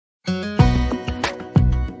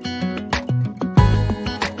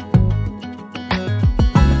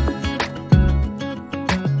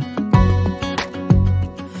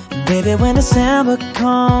Baby, when December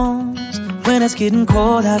comes, when it's getting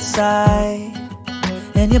cold outside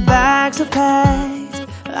and your bags are packed,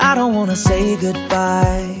 I don't wanna say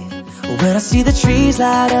goodbye. When I see the trees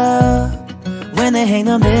light up, when they hang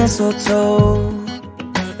the mistletoe,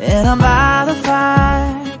 and I'm by the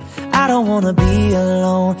fire, I don't wanna be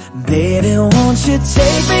alone. Baby, won't you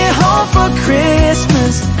take me home for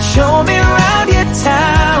Christmas? Show me around your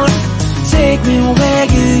town. Take me where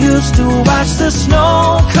you used to watch the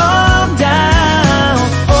snow come down.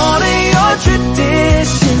 All of your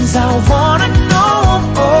traditions, I wanna know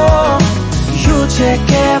more. You check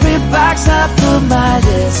every box off of my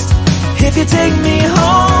list. If you take me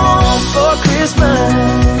home for Christmas,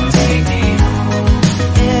 take me home,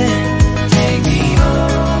 yeah, take me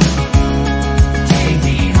home, take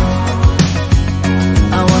me home.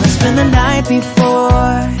 I wanna spend the night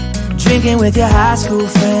before, drinking with your high school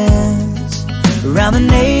friends. Around the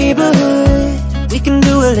neighborhood, we can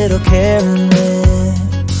do a little caroling.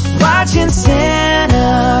 Watching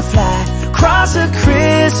Santa fly across a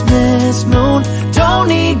Christmas moon. Don't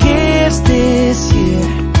need gifts this year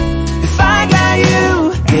if I got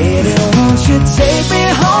you. Baby, won't you take me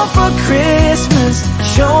home for Christmas?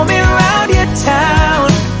 Show me around your town.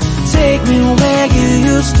 Take me where you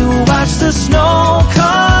used to watch the snow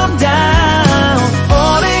come down.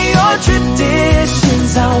 All of your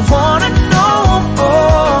traditions, I wanna know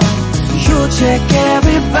more. You check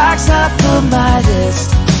every box off of my list.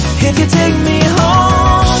 If you take me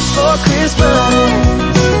home for Christmas,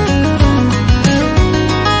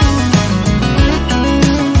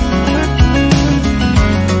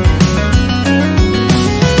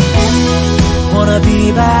 wanna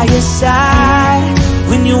be by your side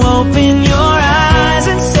when you open your eyes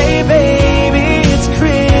and say, baby, it's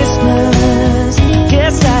Christmas.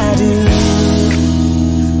 Yes, I do.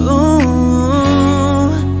 Ooh,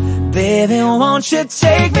 baby, won't you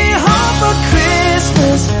take me home for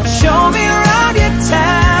Christmas? Show me around your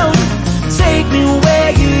town. Take me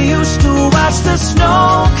where you used to watch the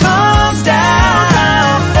snow come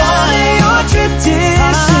down. All of your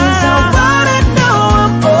traditions, I wanna know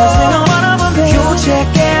more. You check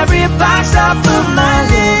every box off of my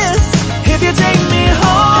list. If you take me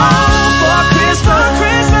home for Christmas,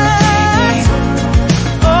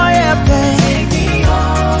 oh yeah, babe. Take me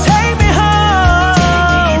home. Take me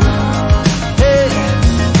home. Hey.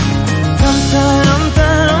 Dum, dum, dum,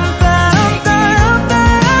 dum, dum, dum, dum,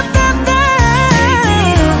 dum, dum.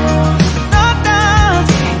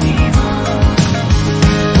 Take me home.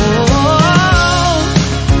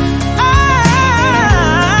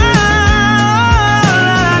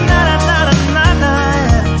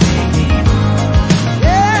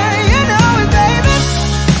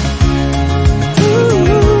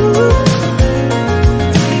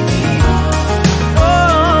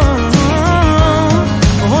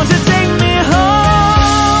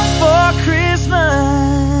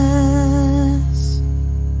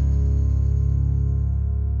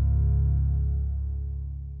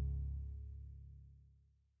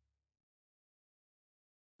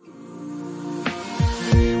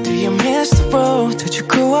 Oh, that you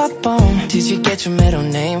grew up on? Did you get your middle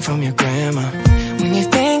name from your grandma? When you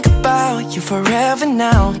think about you forever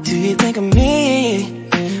now, do you think of me?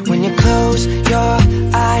 When you close your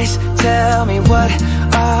eyes, tell me, what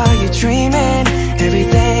are you dreaming?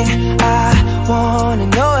 Everything I wanna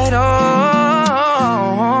know it all.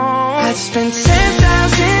 I'd spend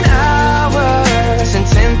 10,000 hours and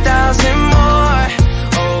 10,000 more.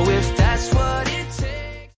 Oh, if that's what it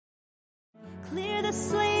takes. Clear the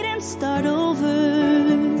slate and start over.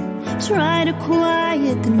 Try to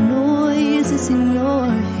quiet the noises in your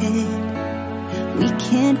head. We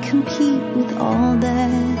can't compete with all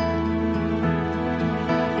that.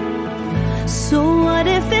 So what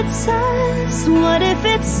if it's us? What if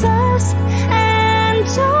it's us and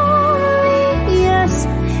only us?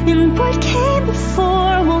 And what came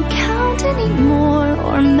before won't